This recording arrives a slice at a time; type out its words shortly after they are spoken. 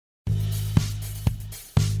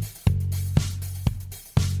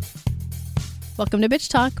Welcome to Bitch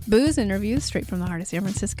Talk, booze interviews straight from the heart of San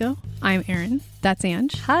Francisco. I'm Erin. That's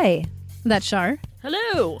Ange. Hi. That's Shar.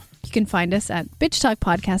 Hello. You can find us at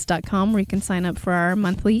bitchtalkpodcast.com, where you can sign up for our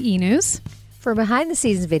monthly e-news. For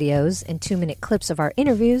behind-the-scenes videos and 2-minute clips of our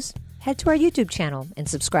interviews, head to our YouTube channel and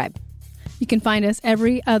subscribe. You can find us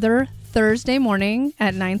every other Thursday morning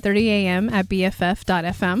at 9:30 a.m. at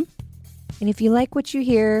bff.fm. And if you like what you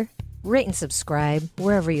hear, rate and subscribe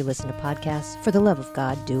wherever you listen to podcasts. For the love of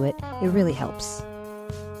God, do it. It really helps.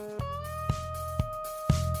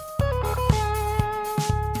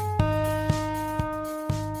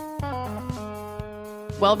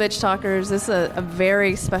 Well, Bitch Talkers, this is a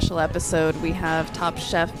very special episode. We have Top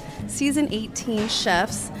Chef Season 18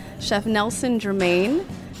 chefs, Chef Nelson Germain,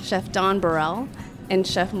 Chef Don Burrell, and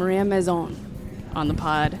Chef Maria Mazon on the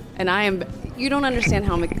pod. And you don't understand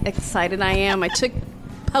how excited I am. I took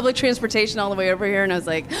public transportation all the way over here, and I was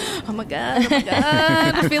like, oh my God,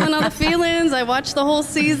 I'm feeling all the feelings. I watched the whole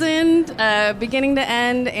season, beginning to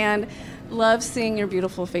end, and love seeing your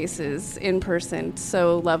beautiful faces in person.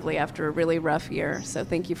 So lovely after a really rough year. So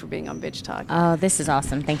thank you for being on Bitch Talk. Oh, this is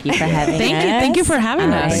awesome. Thank you for having us. Thank you for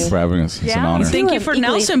having us. Thanks for having us. It's an honor. Thank you for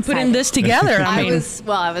Nelson putting this together. I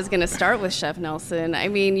was going to start with Chef Nelson. I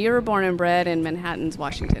mean, you were born and bred in Manhattan's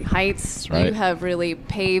Washington Heights. That's right. You have really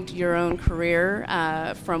paved your own career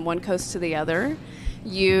from one coast to the other.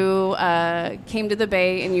 You came to the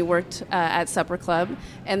Bay and you worked at Supper Club.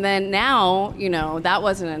 And then now, that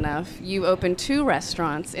wasn't enough. You opened 2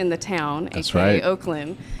 restaurants in the town, That's aka right.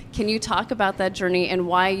 Oakland. Can you talk about that journey and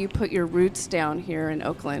why you put your roots down here in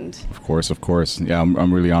Oakland? Of course. Yeah,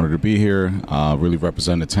 I'm really honored to be here, really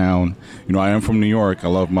represent the town. I am from New York. I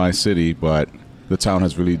love my city, but the town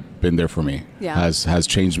has really been there for me. Yeah. Has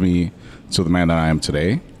changed me to the man that I am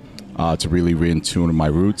today, to really re-in-tune with my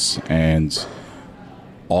roots and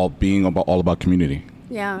all about community.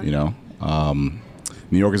 Yeah.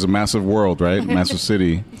 New York is a massive world, right? Massive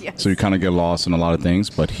city. Yes. So you kind of get lost in a lot of things,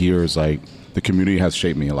 but here is like the community has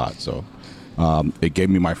shaped me a lot. So it gave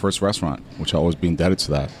me my first restaurant, which I always been indebted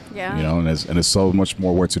to that. Yeah. And there's so much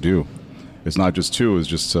more work to do. It's not just 2, it's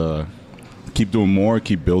just keep doing more,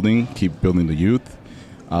 keep building the youth,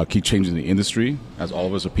 keep changing the industry, as all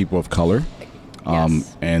of us are people of color,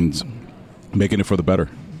 and making it for the better,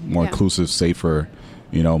 more inclusive, safer,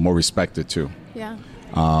 more respected too. Yeah.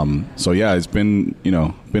 It's been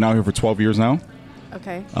out here for 12 years now.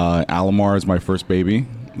 Okay. Alomar is my first baby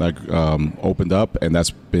that opened up, and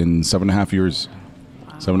that's been 7.5 years.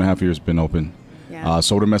 Wow. 7.5 years been open. Yeah.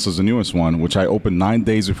 Soda Mess is the newest one, which I opened 9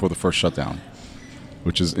 days before the first shutdown,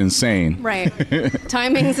 which is insane. Right.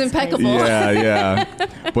 Timing's impeccable. Yeah.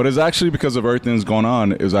 But it's actually because of everything that's going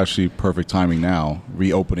on, it's actually perfect timing now,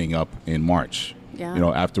 reopening up in March.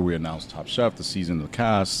 Yeah. After we announced Top Chef, the season of the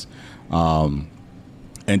cast, and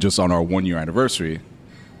just on our 1-year anniversary,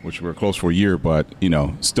 which we were close for a year, but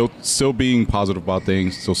still being positive about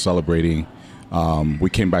things, still celebrating.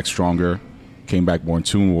 We came back stronger, came back more in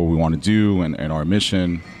tune with what we want to do and our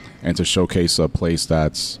mission, and to showcase a place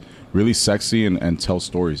that's really sexy and tells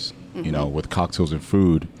stories, with cocktails and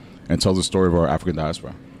food, and tells the story of our African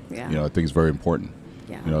diaspora. Yeah. I think it's very important.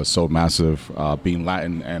 Yeah. It's so massive. Being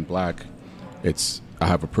Latin and Black, I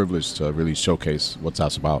have a privilege to really showcase what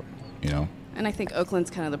that's about, And I think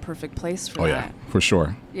Oakland's kind of the perfect place for that. Oh, yeah, for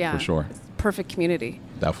sure. Yeah. For sure. It's perfect community.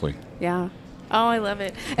 Definitely. Yeah. Oh, I love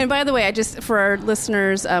it. And by the way, for our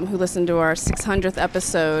listeners who listened to our 600th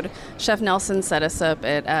episode, Chef Nelson set us up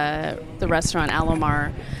at the restaurant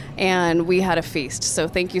Alomar, and we had a feast. So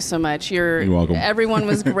thank you so much. You're welcome. Everyone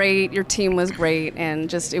was great. Your team was great,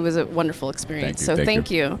 and it was a wonderful experience.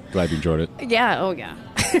 Thank you. Glad you enjoyed it. Yeah. Oh, yeah.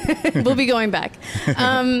 We'll be going back.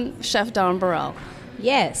 Chef Don Burrell.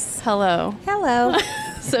 Yes. Hello. Hello.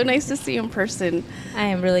 So nice to see you in person. I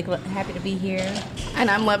am really happy to be here. And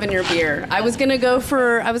I'm loving your beer. I was gonna go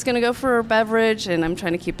for a beverage, and I'm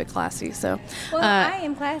trying to keep it classy. So, I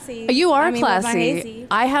am classy. You are with my classy. hazy.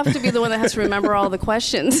 I have to be the one that has to remember all the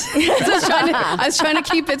questions. So I was trying to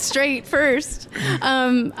keep it straight first.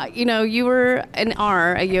 You were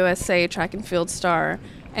a USA track and field star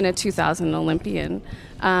and a 2000 Olympian.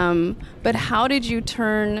 But how did you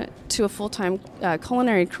turn to a full-time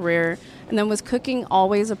culinary career? And then was cooking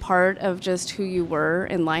always a part of just who you were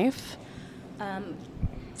in life?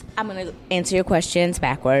 I'm going to answer your questions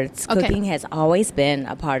backwards. Okay. Cooking has always been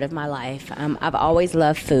a part of my life. I've always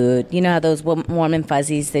loved food. You know how those warm and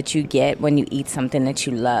fuzzies that you get when you eat something that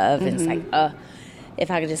you love? And it's like, if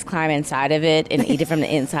I could just climb inside of it and eat it from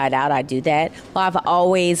the inside out, I'd do that. Well, I've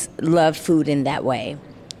always loved food in that way.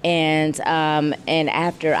 And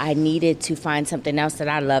after I needed to find something else that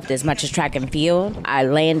I loved as much as track and field, I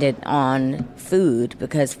landed on food,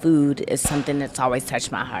 because food is something that's always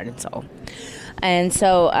touched my heart and soul. And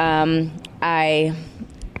so I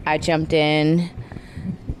jumped in,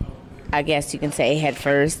 I guess you can say, head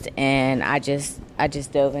first, and I just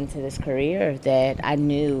dove into this career that I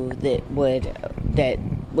knew that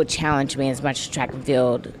would challenge me as much as track and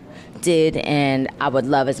field did, and I would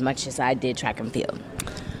love as much as I did track and field.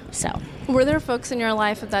 So, were there folks in your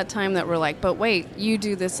life at that time that were like, but wait, you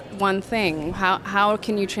do this one thing. How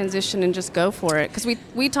can you transition and just go for it? Because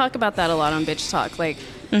we talk about that a lot on Bitch Talk. Like,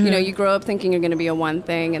 you know, you grow up thinking you're going to be a one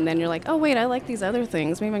thing, and then you're like, oh, wait, I like these other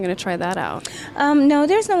things. Maybe I'm going to try that out. No,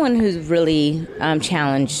 there's no one who's really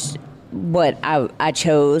challenged what I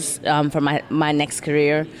chose for my next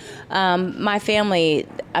career. My family,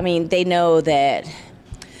 I mean, they know that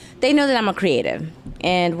I'm a creative.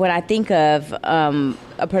 And when I think of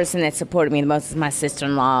a person that supported me the most is my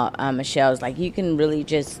sister-in-law, Michelle. Is like, you can really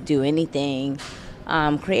just do anything.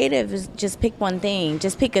 Creative is just pick one thing,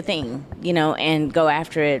 just pick a thing, you know, and go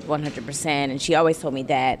after it 100%. And she always told me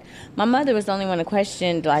that. My mother was the only one who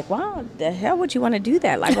questioned, like, wow, the hell would you want to do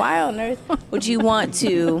that? Like, why on earth would you want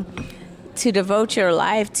to devote your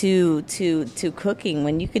life to cooking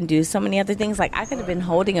when you can do so many other things? Like, I could have been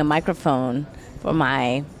holding a microphone for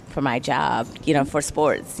my job, you know, for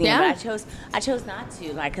sports. You know, but I chose not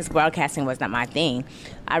to, like, because broadcasting was not my thing.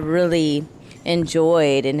 I really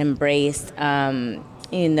enjoyed and embraced,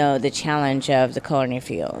 you know, the challenge of the culinary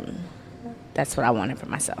field. That's what I wanted for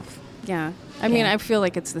myself. Yeah. I mean, I feel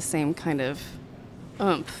like it's the same kind of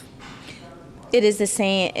oomph. It is the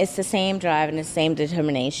same. It's the same drive and the same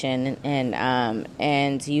determination,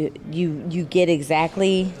 and you get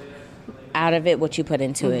exactly out of it what you put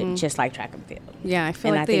into it, just like track and field. Yeah, I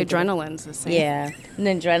feel like the adrenaline's the same. Yeah, and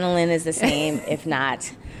the adrenaline is the same, if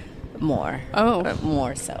not more. Oh,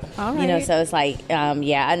 more so. All right. You know, so it's like,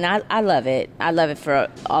 yeah, and I love it. I love it for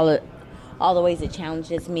all the ways it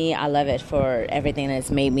challenges me. I love it for everything that's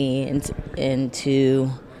made me into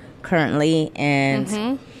currently,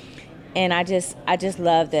 and I just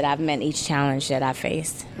love that I've met each challenge that I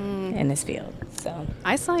faced in this field. So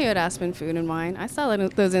I saw you at Aspen Food and Wine. I saw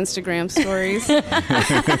those Instagram stories. You saw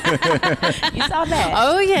that?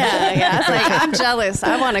 Oh yeah. I was like, I'm jealous.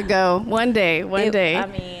 I want to go one day. I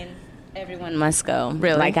mean, everyone must go.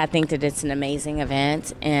 Really? Like, I think that it's an amazing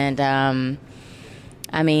event, and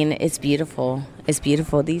I mean, it's beautiful. It's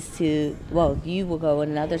beautiful. These two. Well, you will go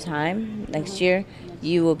another time next year.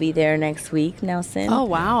 You will be there next week, Nelson. Oh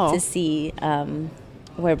wow! To see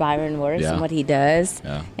where Byron works and what he does,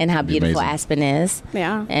 and how beautiful amazing. Aspen is.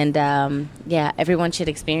 Yeah. And everyone should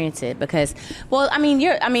experience it because, well, I mean,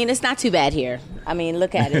 it's not too bad here. I mean,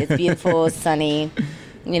 look at it. It's beautiful, it's sunny.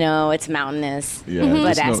 You know, it's mountainous. Yeah,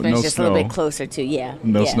 but Aspen's no just snow. a little bit closer to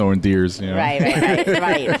No snow and deers. You know?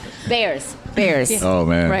 Right. Bears. Oh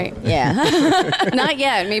man. Right. Yeah. Not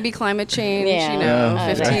yet. Maybe climate change. Yeah. You know,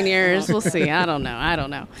 Yeah. 15 years. We'll see. I don't know.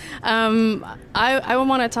 I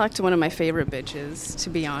want to talk to one of my favorite bitches,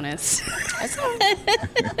 to be honest.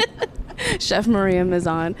 Chef Maria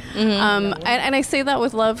Mazon. And I say that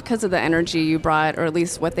with love because of the energy you brought, or at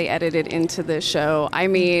least what they edited into the show. I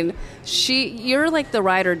mean, you're like the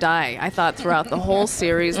ride or die, I thought, throughout the whole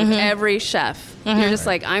series with every chef. You're just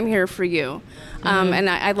like, I'm here for you. And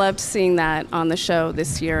I loved seeing that on the show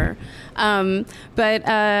this year. But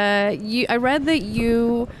I read that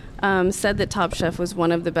you said that Top Chef was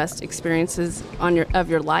one of the best experiences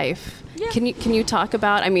of your life. Yeah. Can you talk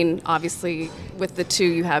about, I mean, obviously with the two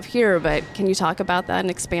you have here, but can you talk about that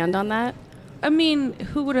and expand on that? I mean,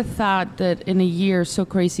 who would have thought that in a year so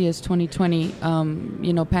crazy as 2020,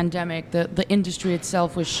 pandemic, the industry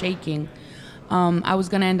itself was shaking. I was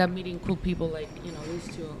going to end up meeting cool people like,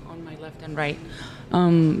 these two on my left and right.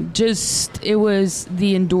 It was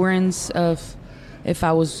the endurance of if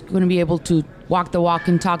I was going to be able to walk the walk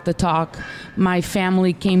and talk the talk. My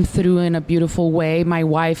family came through in a beautiful way. My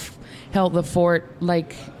wife held the fort.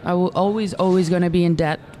 Like, I was always going to be in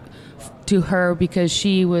debt to her because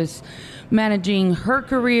she was managing her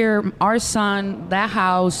career, our son, that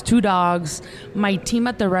house, 2 dogs. My team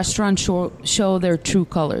at the restaurant show their true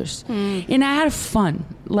colors. And I had fun.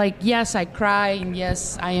 Like, yes, I cry, and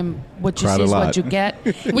yes, I am what you see is what you get.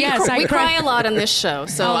 We cry a lot on this show,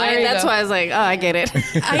 so that's why I was like, oh, I get it.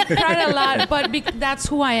 I cried a lot, but that's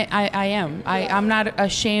who I am. I'm not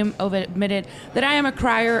ashamed of admitting that I am a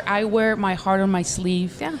crier. I wear my heart on my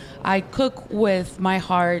sleeve. Yeah. I cook with my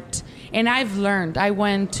heart, and I've learned. I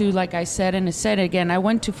went to, like I said, and I said it again, I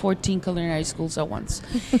went to 14 culinary schools at once.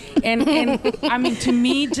 and I mean, to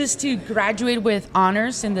me, just to graduate with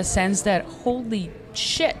honors in the sense that, holy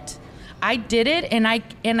shit, I did it, and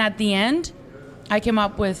at the end, I came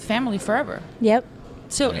up with Family Forever. Yep.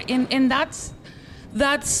 So, and that's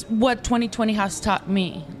what 2020 has taught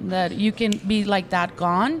me, that you can be like that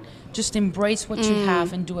gone, just embrace what you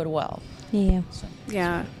have and do it well. Yeah. So.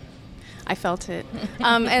 Yeah. I felt it.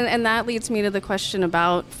 And that leads me to the question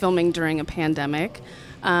about filming during a pandemic.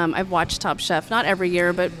 I've watched Top Chef, not every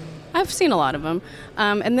year, but I've seen a lot of them.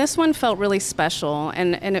 And this one felt really special,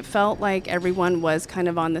 and it felt like everyone was kind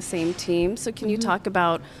of on the same team. So can you talk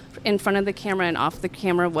about, in front of the camera and off the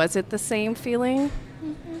camera, was it the same feeling?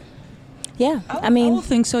 Yeah. I will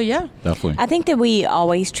think so, yeah. Definitely. I think that we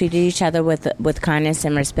always treated each other with kindness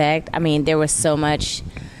and respect. I mean, there was so much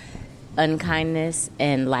unkindness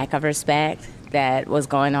and lack of respect that was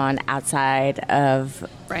going on outside of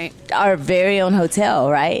our very own hotel,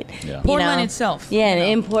 right? Yeah. Portland itself. Yeah, and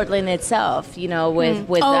in Portland itself, with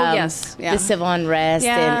the civil unrest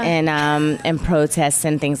and protests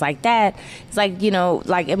and things like that. It's like,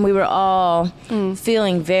 and we were all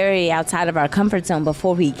feeling very outside of our comfort zone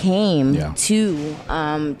before we came to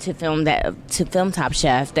film Top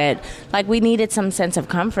Chef. That like we needed some sense of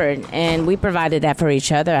comfort, and we provided that for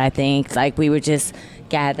each other. I think like we would just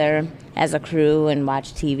gather as a crew and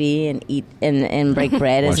watch TV and eat and break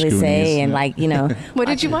bread, as we Goonies, say, and What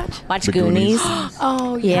did you watch? Watch The Goonies.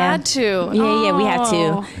 Oh, you had to. Yeah, we had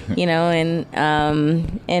to.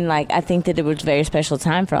 And like I think that it was a very special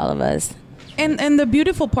time for all of us. And the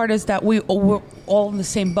beautiful part is that we were all in the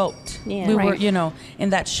same boat. Yeah. We Right. were, in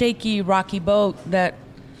that shaky, rocky boat that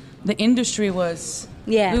the industry was.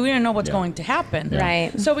 Yeah. We didn't know what's Yeah. going to happen. Yeah.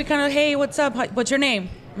 Right. So we kind of, hey, what's up? What's your name?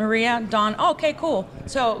 Maria, Dawn. Oh, okay, cool.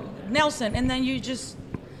 So Nelson, and then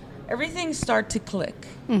everything start to click.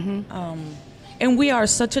 And we are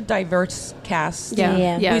such a diverse cast. Yeah.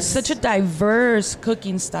 Yeah. Yes. With such a diverse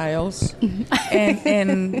cooking styles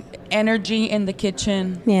and energy in the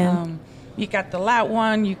kitchen. Yeah. You got the loud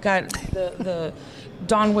one. You got the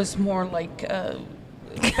Dawn was more like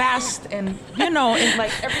fast and and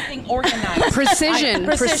like everything organized. Precision.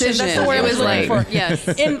 That's the word It I was looking like, for. yes.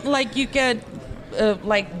 And like you get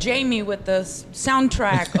like Jamie with the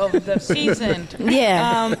soundtrack of the season.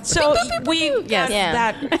 Yeah. So we got Yeah.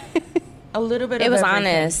 that a little bit. It of was everything.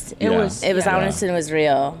 honest. It Yeah. was. It was yeah. honest and it was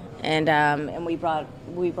real. And we brought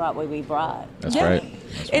what we brought. That's Yeah. right.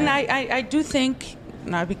 That's And right. I do think,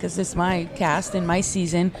 not because it's my cast and my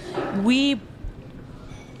season, we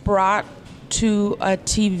brought to a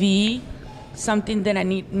TV something that I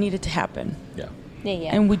needed to happen, Yeah.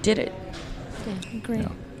 Yeah. and we did it. Great. Yeah.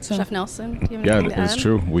 So- Chef Nelson, do you have Yeah, anything to it's add?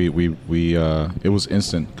 true. We it was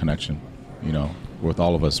instant connection. With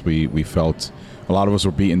all of us, we felt a lot of us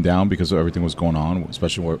were beaten down because of everything was going on,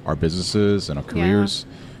 especially with our businesses and our careers.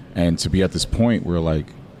 And to be at this point, we're like,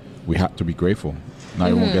 we have to be grateful. Not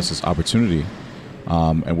everyone gets this opportunity,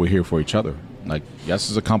 and we're here for each other. Like, yes,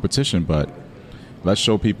 it's a competition, but let's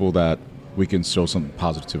show people that we can show some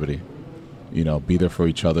positivity. Be there for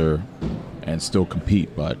each other, and still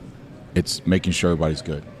compete. But it's making sure everybody's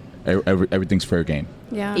good. Everything's fair game.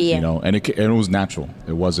 Yeah. Yeah. And it was natural.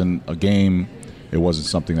 It wasn't a game. It wasn't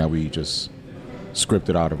something that we just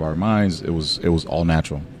scripted out of our minds. It was all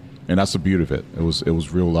natural, and that's the beauty of it. It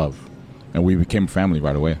was real love, and we became family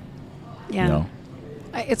right away. Yeah.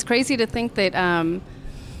 It's crazy to think that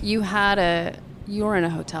you were in a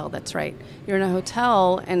hotel. That's right. You're in a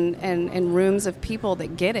hotel and rooms of people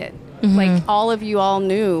that get it. Like all of you all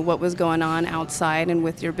knew what was going on outside and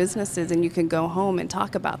with your businesses, and you can go home and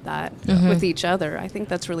talk about that with each other. I think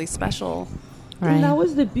that's really special. And Right. that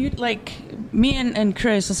was the beauty. Like me and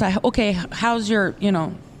Chris was like, okay, how's your?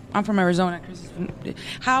 I'm from Arizona. Chris is from,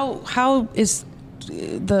 how is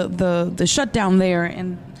the shutdown there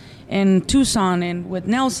in Tucson and with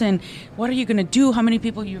Nelson? What are you gonna do? How many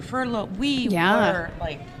people you furlough? We were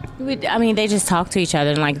like. They just talk to each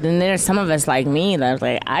other, and like then there's some of us like me that was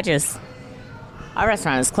like, our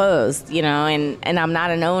restaurant is closed, and I'm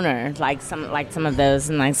not an owner like some of those,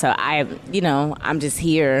 and like so I'm just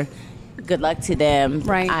here. Good luck to them.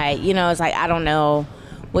 Right. It's like I don't know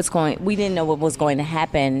we didn't know what was going to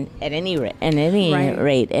happen at any rate,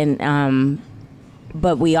 and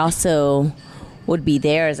but we also would be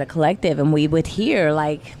there as a collective, and we would hear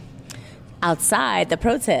like outside the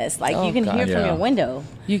protests, like you can hear from your window.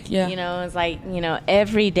 It's like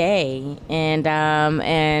every day, and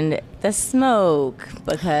the smoke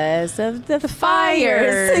because of the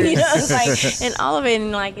fires. It's like and all of it,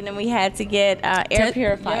 and then we had to get air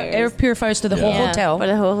purifiers. Air purifiers to the whole hotel. For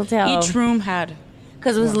the whole hotel. Each room had.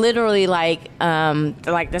 Because it was literally like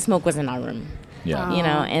the smoke was in our room. Yeah.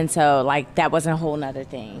 And so like that was a whole nother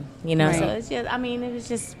thing. Right. So it's just it was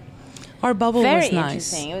just Our bubble Very was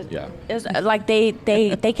nice. interesting. Yeah. It was like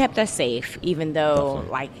they kept us safe, even though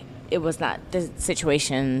Definitely. like it was not the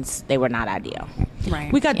situations. They were not ideal.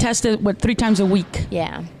 Right. We got tested 3 times a week.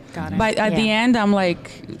 Yeah. Got it. At the Yeah. end, I'm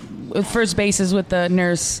like, first bases with the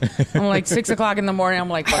nurse. I'm like 6 o'clock in the morning. I'm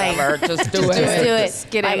like, whatever, just do it. Just do it. Just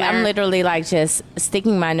get in like, there. I'm literally like just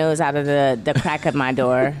sticking my nose out of the crack of my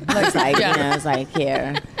door. It's like it's like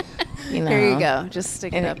here. You know. Here you go. Just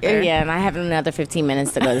stick it And, up there. yeah, and I have another 15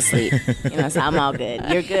 minutes to go to sleep. So I'm all good.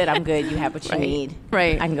 You're good. I'm good. You have what you need.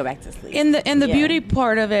 Right. I can go back to sleep. And the Yeah. beauty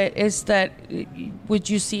part of it is that would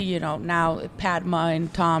you see, now Padma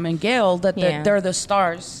and Tom and Gail, that Yeah. they're the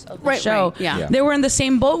stars of the Right, show. right, yeah. They were in the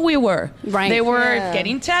same boat we were. Right. They were Yeah.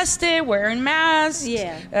 getting tested, wearing masks.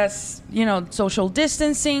 Yeah. That's, social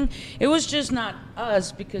distancing. It was just not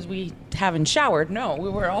us because we haven't showered. No, we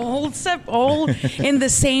were all in the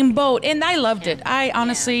same boat. And I loved it. I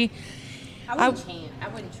honestly,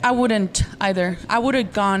 I wouldn't either. I would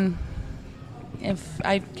have gone if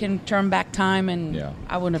I can turn back time, and Yeah.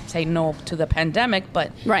 I wouldn't say no to the pandemic,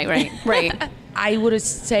 but Right. I would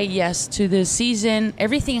say yes to this season.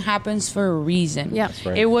 Everything happens for a reason. Yeah. That's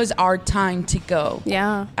right. It was our time to go.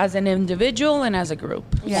 Yeah. As an individual and as a group.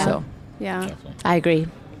 Yeah. So Yeah. Definitely. I agree.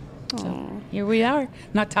 here we are,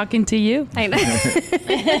 not talking to you, I know.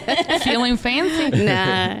 feeling fancy.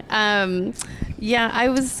 Nah. Yeah,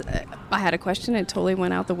 I had a question. It totally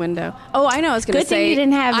went out the window. Oh, I know. I was going to Good say. thing you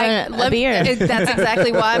didn't have a beer. That's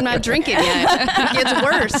exactly why I'm not drinking yet. It gets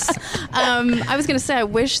worse. I was going to say, I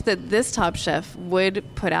wish that this Top Chef would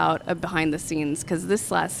put out a behind the scenes, because this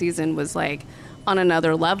last season was like on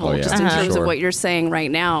another level, Oh, yeah. just in terms Sure. of what you're saying right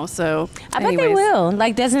now. So I bet they anyways. will.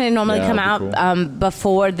 Like, doesn't it normally Yeah, come that'd out be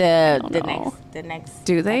before the know. next?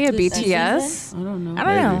 Do they a This BTS? I don't know. I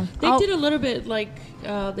don't know. They did a little bit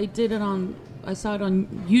they did it on. I saw it on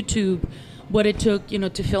YouTube. What it took,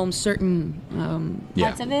 to film certain Yeah.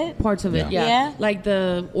 Parts of it. parts of it. Yeah. Yeah. Yeah. Like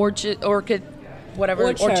the orchid, whatever.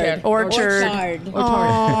 Orchard. Orchard.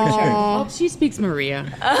 Oh, she speaks Maria.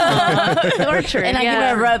 Orchard. And I give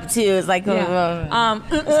her a rub too. It's like,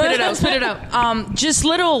 Spit it out. Just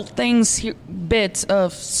little things, bits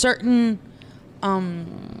of certain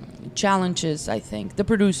challenges. I think the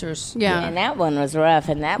producers. Yeah. and that one was rough.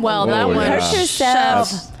 And that Well, one, that Oh, one. yeah. hurt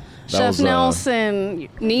yourself. That Chef was, Nelson,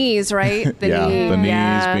 knees, right? The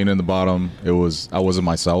knees being in the bottom. I wasn't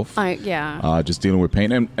myself. Just dealing with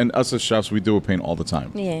pain, and us as chefs, we deal with pain all the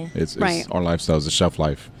time. Yeah. it's Right. our lifestyle, it's a chef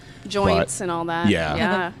life. Joints But- and all that. Yeah.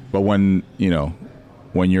 Yeah. But when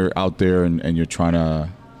you're out there and you're trying to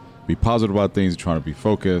be positive about things, trying to be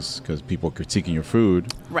focused, because people are critiquing your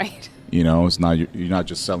food. Right. It's not you're not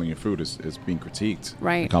just selling your food; it's being critiqued.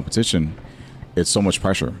 Right. The competition, it's so much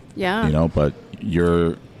pressure. Yeah. But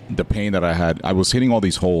the pain that I had, I was hitting all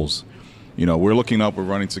these holes. We're looking up, we're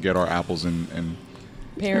running to get our apples and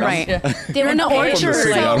Pears. Right. Yeah. They're in the orchard.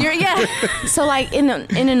 city, So yeah. So like in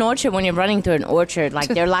an orchard, when you're running through an orchard, like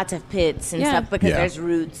there are lots of pits and Yeah. stuff because Yeah. there's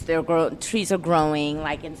roots. Trees are growing,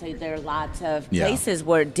 and so there are lots of Yeah. places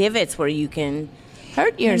where divots where you can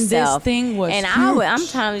hurt yourself. thing was and huge. I'm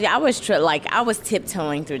telling you, I was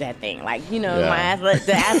tiptoeing through that thing, Yeah.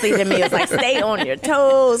 the athlete in me was like, stay on your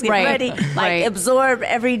toes, get Right. ready, Right. absorb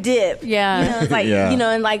every dip. Yeah. It's like Yeah.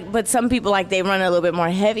 but some people they run a little bit more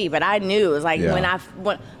heavy, but I knew it was like Yeah. when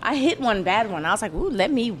I hit one bad one, I was like, ooh,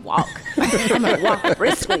 let me walk. I'm gonna walk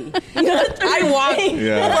briskly. I walked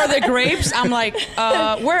Yeah. for the grapes. I'm like,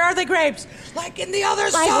 where are the grapes? Like in the other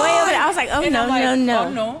Like side. way over there. I was like, oh And no, I'm like, no, no. Oh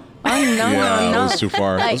no. Oh no, Yeah, no, no. it was too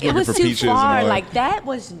far. I was Like it looking was for too peaches and all far. that. Like that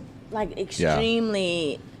was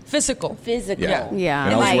extremely Physical. physical. Yeah. Yeah.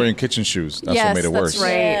 And I was Like- wearing kitchen shoes. That's Yes, what made it that's worse.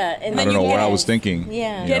 right. Yeah, and I then don't know you what get I was it. thinking.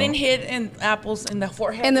 Yeah. you Getting know? hit in apples in the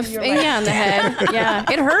forehead. In the and you're like, in the head.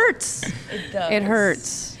 Yeah. It hurts. It does. It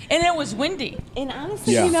hurts. And it was windy. And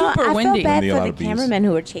honestly, Yeah. Super I windy. felt bad Windy, a for lot the of bees. cameramen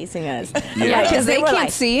who were chasing us. Yeah. Because they were can't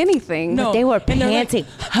like, see anything. No. They were And they're like- panting,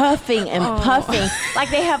 huffing, and puffing. Like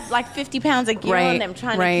they have like 50 pounds of gear on Right, them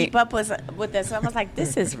trying right. to keep up with us. I was like,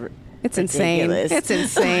 this is It's insane. ridiculous. It's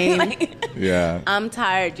insane. Yeah. I'm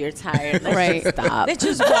tired. You're tired. Let's Right. just stop. They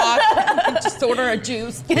just walk, just order a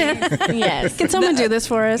juice. Yes. Can someone do this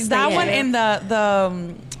for us? That Thank one you. in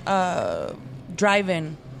the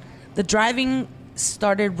drive-in. The driving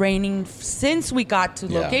started raining since we got to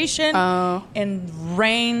Yeah. location, and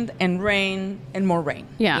rained and rained and more rain.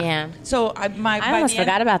 Yeah. Yeah. So I by almost the end-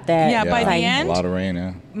 forgot about that. Yeah, by the Like, A end, lot of rain,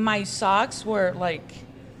 yeah. my socks were like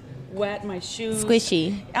wet, my shoes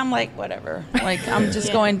Squishy. I'm like, whatever. Like I'm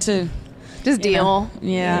just going to Just deal.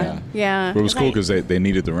 Yeah. Yeah. But it was cool because they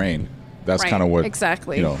needed the rain. That's Right. kind of what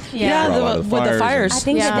Exactly. Yeah, brought a lot of with the fires. I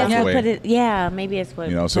think Yeah. that that's what Away. put it. Yeah, maybe it's what.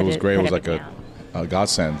 So it put was great. It was like put a everything out.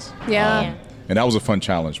 godsend. Yeah. And that was a fun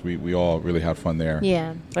challenge. We all really had fun there.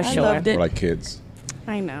 Yeah, for I sure. loved it. We're like kids.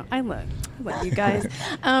 I know. I love you guys.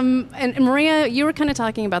 And Maria, you were kind of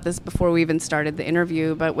talking about this before we even started the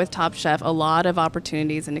interview, but with Top Chef, a lot of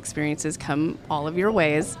opportunities and experiences come all of your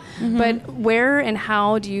ways. But where and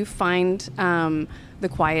how do you find the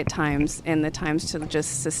quiet times and the times to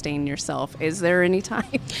just sustain yourself? Is there any time?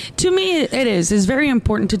 To me, it is. It's very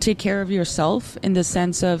important to take care of yourself in the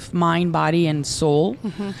sense of mind, body, and soul.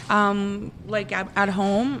 Like at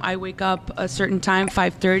home, I wake up a certain time,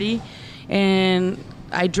 5:30, and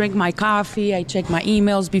I drink my coffee. I check my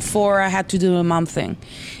emails before I had to do a mom thing,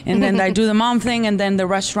 and then I do the mom thing, and then the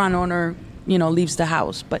restaurant owner, leaves the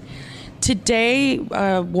house. But today,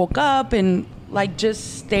 woke up and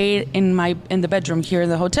just stayed in the bedroom here in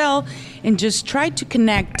the hotel and just tried to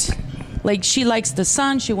connect. Like, she likes the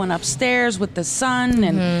sun. She went upstairs with the sun,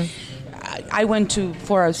 and I went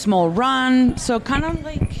for a small run. So kind of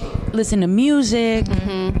like listen to music.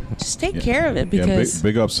 Just take care of it, because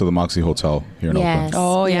big ups to the Moxie Hotel here in Oakland.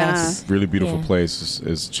 Oh Yeah. yes, Really beautiful place.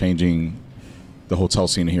 Is changing the hotel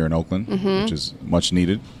scene here in Oakland, which is much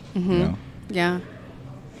needed. Yeah.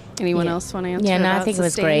 Anyone else want to answer? Yeah, no, I about think it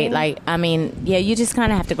was sustaining? great. You just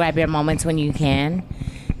kind of have to grab your moments when you can.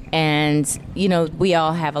 And, we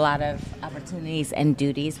all have a lot of opportunities and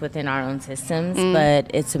duties within our own systems,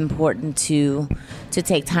 but it's important to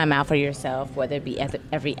take time out for yourself, whether it be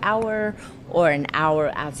every hour or an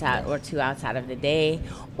hour outside or two outside of the day,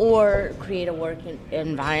 or create a work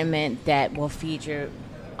environment that will feed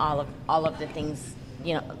all of the things,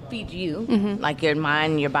 feed you, like your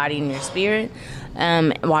mind, your body, and your spirit,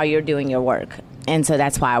 while you're doing your work. And so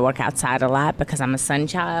that's why I work outside a lot, because I'm a sun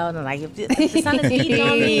child, and if the sun is beating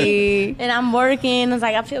on me and I'm working, it's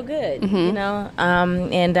like I feel good,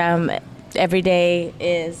 every day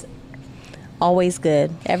is always good.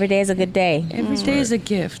 Every day is a good day. every day is a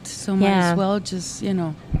gift. So might as well just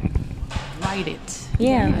write it.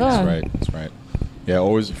 Yeah, That's right. Yeah,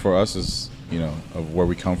 always for us is of where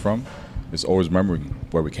we come from. It's always remembering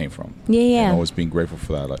where we came from. Yeah. And always being grateful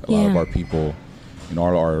for that. Like, a lot of our people in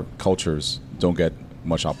all our cultures don't get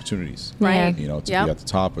much opportunities. Right. To be at the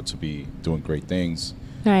top, or to be doing great things.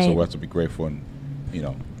 Right. So we have to be grateful, and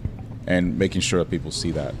and making sure that people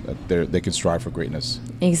see that they can strive for greatness.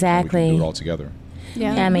 Exactly. We can do it all together.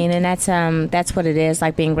 Yeah. I mean, and that's what it is,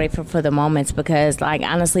 like being grateful for the moments, because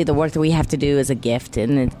honestly, the work that we have to do is a gift,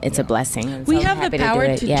 and it's a blessing. And so We I'm have happy the power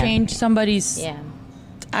do it. to Yeah. change somebody's, Yeah.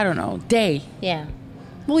 I don't know, day. Yeah.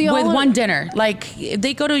 Well, you With all one dinner. Like, if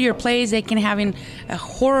they go to your place, they can having a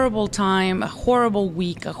horrible time, a horrible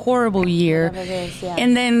week, a horrible year. Whatever it is, yeah.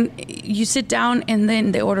 And then you sit down, and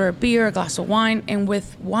then they order a beer, a glass of wine, and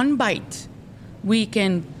with one bite, we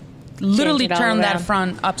can literally it all turn that around.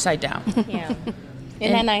 front upside down. Yeah.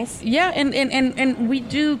 Isn't that nice? Yeah, and we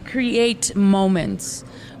do create moments.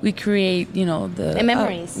 We create, the And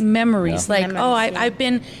memories. memories. Yeah. Like, Memories, yeah. I've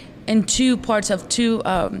been in two parts of two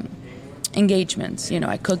engagements.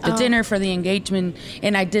 I cooked the dinner for the engagement,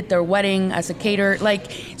 and I did their wedding as a caterer.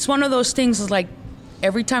 Like, it's one of those things. Is like,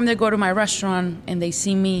 every time they go to my restaurant and they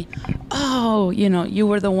see me, you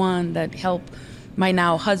were the one that helped my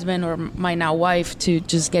now husband or my now wife to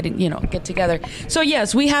just get together. So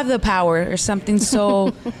yes, we have the power, or something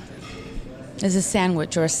so as a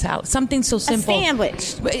sandwich or a salad, something so simple. A sandwich.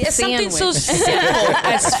 Something so simple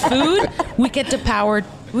as food. We get the power.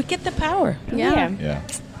 Yeah. Yeah.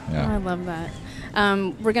 I Yeah. love that.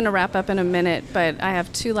 We're going to wrap up in a minute, but I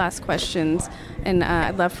have two last questions, and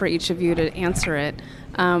I'd love for each of you to answer it.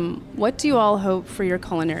 What do you all hope for your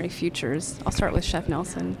culinary futures? I'll start with Chef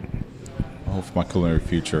Nelson. I hope for my culinary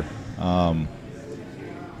future. I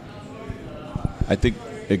think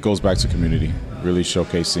it goes back to community, really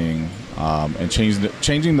showcasing and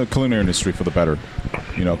changing the culinary industry for the better.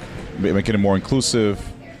 Making it more inclusive,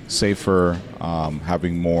 safer,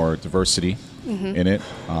 having more diversity in it,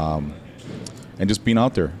 and just being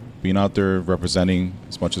out there, representing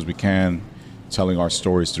as much as we can, telling our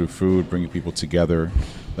stories through food, bringing people together.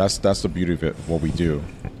 That's the beauty of it, of what we do.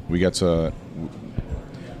 We're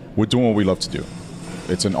doing what we love to do.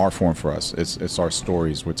 It's an art form for us. It's our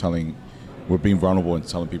stories. We're being vulnerable and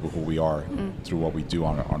telling people who we are through what we do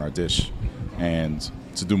on our dish, and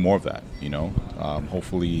to do more of that.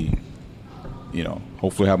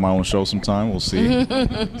 Hopefully have my own show sometime. We'll see.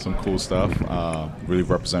 Some cool stuff. Really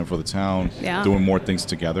represent for the town. Yeah. Doing more things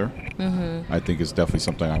together. I think is definitely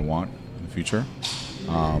something I want in the future.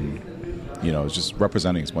 It's just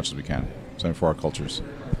representing as much as we can. Same for our cultures.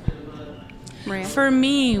 Maria? For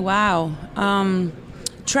me, wow.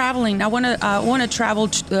 Traveling. I want to travel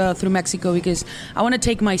through Mexico, because I want to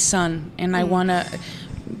take my son, and I want to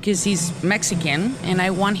because he's Mexican, and I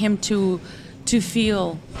want him to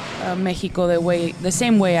feel Mexico the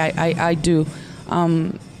same way I do.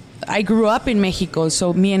 I grew up in Mexico,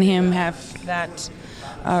 so me and him have that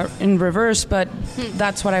in reverse, but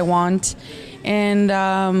that's what I want. And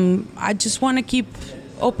I just want to keep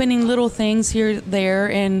opening little things here,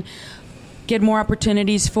 there, and get more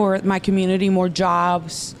opportunities for my community, more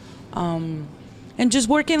jobs, and just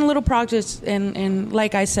work in little projects. And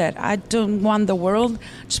like I said, I don't want the world.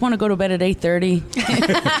 I just want to go to bed at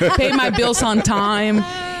 8:30, pay my bills on time.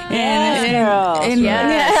 And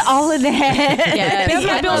all of that. Yes. Pay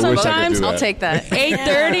my bills on time. I'll take that.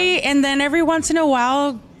 8:30, and then every once in a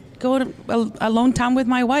while, go to alone time with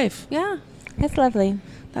my wife. Yeah. That's lovely.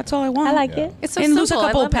 That's all I want. I like it. It's so And lose a simple. I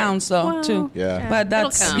couple love of pounds, though, Wow. too. Yeah. But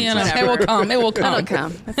that's, It'll come. it will Whatever. come. It will come. It'll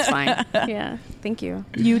come. That's fine. Yeah. Thank you.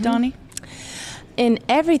 You, Donnie? In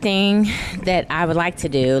everything that I would like to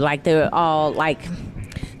do, like they're all like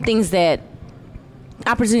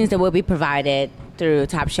opportunities that will be provided through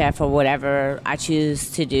Top Chef or whatever I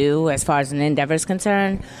choose to do as far as an endeavor is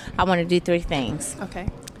concerned, I want to do 3 things. Okay.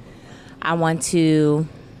 I want to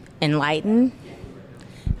enlighten,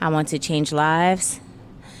 I want to change lives,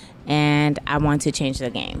 and I want to change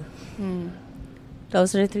the game.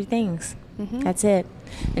 Those are the 3 things. That's it.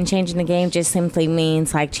 And changing the game just simply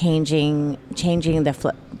means like changing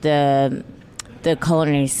the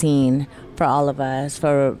culinary scene for all of us,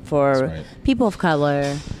 for right. people of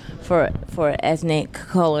color, for ethnic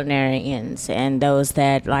culinarians, and those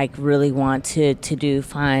that like really want to do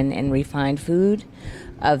fine and refined food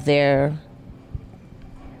of their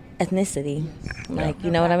ethnicity, like, you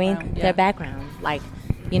know what I mean? Yeah. Their background. Like,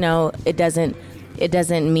 you know, it doesn't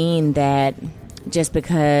mean that just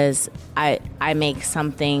because I make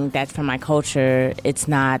something that's from my culture, it's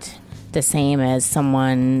not the same as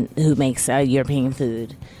someone who makes European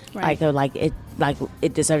food. Right.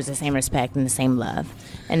 It deserves the same respect and the same love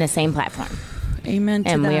and the same platform. Amen to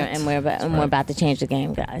And that. we're about to change the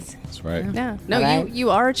game, guys. That's right. Yeah. No, All right. you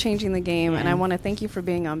are changing the game, and I want to thank you for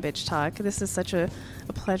being on Bitch Talk. This is such a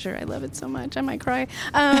pleasure. I love it so much. I might cry.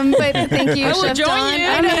 But thank you, I will Chef join Dawn. you.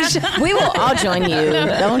 I mean, We will all join you.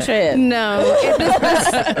 Don't trip. no,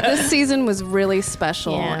 this season was really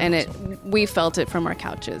special, Yeah. and we felt it from our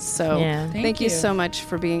couches. So Yeah. thank you you. so much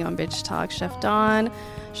for being on Bitch Talk, Chef Dawn,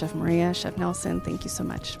 Chef Maria, Chef Nelson. Thank you so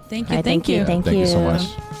much. Thank All you. right, Thank you. Thank Thank you so you. much.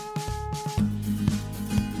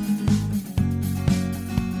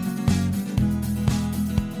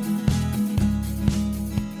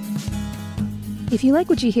 If you like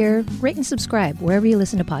what you hear, rate and subscribe wherever you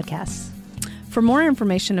listen to podcasts. For more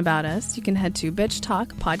information about us, you can head to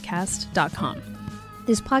bitchtalkpodcast.com.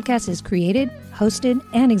 This podcast is created, hosted,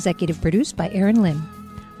 and executive produced by Aaron Lim.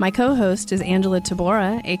 My co-host is Angela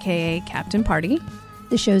Tabora, aka Captain Party.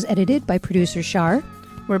 The show's edited by producer Shar.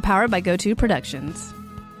 We're powered by GoTo Productions.